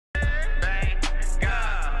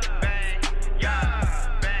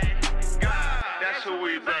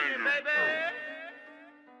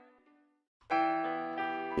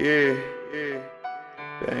Yeah, they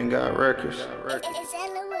ain't got records.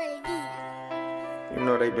 You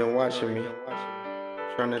know they been watching me,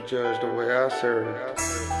 trying to judge the way I serve.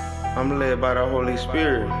 I'm led by the Holy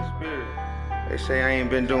Spirit. They say I ain't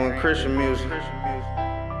been doing Christian music.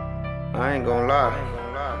 I ain't gonna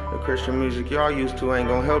lie. The Christian music y'all used to ain't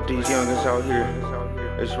gonna help these youngins out here.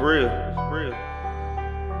 It's real.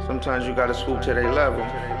 Sometimes you gotta swoop to their level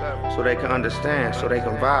so they can understand, so they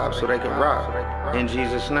can vibe, so they can rock. In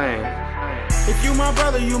Jesus' name. If you my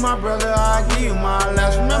brother, I give you my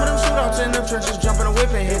last. Remember them shootouts in the trenches, jumping a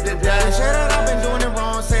whip and hit the dash. Say that I've been doing it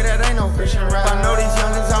wrong, say that ain't no Christian rap. I know these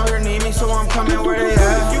youngins out here need me, so I'm coming where they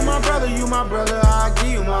at. If you my brother, I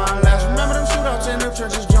give you my last. Remember them shootouts in the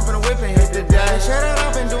trenches, jumping a whip and hit the dash. Say that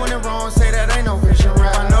I've been doing it wrong, say that ain't no Christian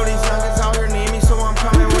rap. I know these youngins out here need me, so I'm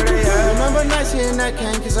coming where they at. Remember nights hitting that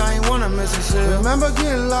cane, cause I ain't wanna miss a shit. Remember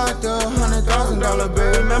getting locked up, $100,000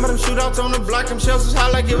 bill. Remember them shootouts on the block, them shells was high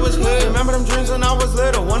like it was hood. Remember them dreams when I was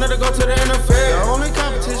little, wanted to go to the NFL. The only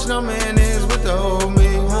competition I'm in is with the old me.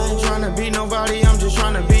 I ain't trying to beat nobody, I'm just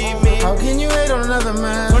trying to beat me. How can you hate on another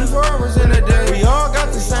man? 24 hours in a day, we all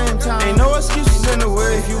got the same time. Ain't no excuses in the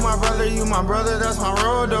way. If you my brother, that's my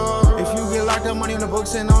road dog. If you get locked up, money in the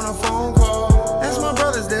books and on a phone call, that's my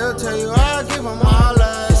brothers, they'll tell you I'll give them my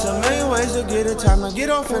life. It's a million ways to get it, time to get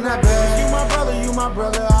off in that bed. If you my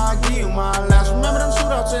brother, I'll give you my last. Remember them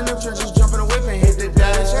shootouts in the trenches, jumping a whip and hit the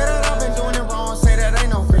dash. Say that I've been doing it wrong, say that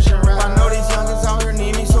ain't no Christian rap. I know these youngins out here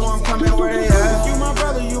need me, so I'm coming where they at. If you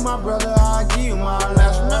my brother, I'll give you my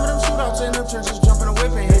last. Remember them shootouts in the trenches, jumping a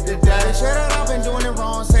whip and hit the dash. Say that I've been doing it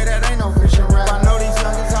wrong, say that ain't no Christian rap. I know these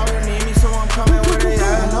youngins out here need me, so I'm coming where they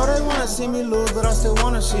at. I know they wanna see me lose, but I still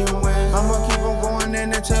wanna see them win. I'ma keep on going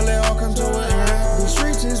in until they all come to an end. These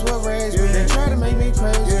streets is what raised me, they try to make me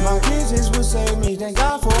crazy. My kids is what saved me, thank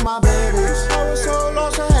God for my babies. I was so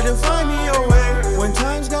lost, I had to find me a way. When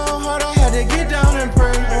times got hard, I had to get down and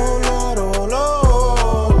pray. Oh Lord, oh Lord.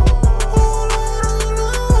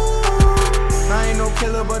 I ain't no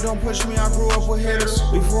killer, but don't push me, I grew up with hitters.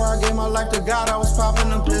 Before I gave my life to God, I was popping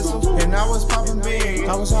them pistols, and I was popping beans.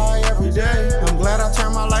 I was high every day. I'm glad I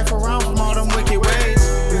turned my life around from all them wicked ways.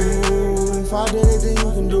 Ooh, if I did it, then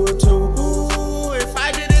you can do it too.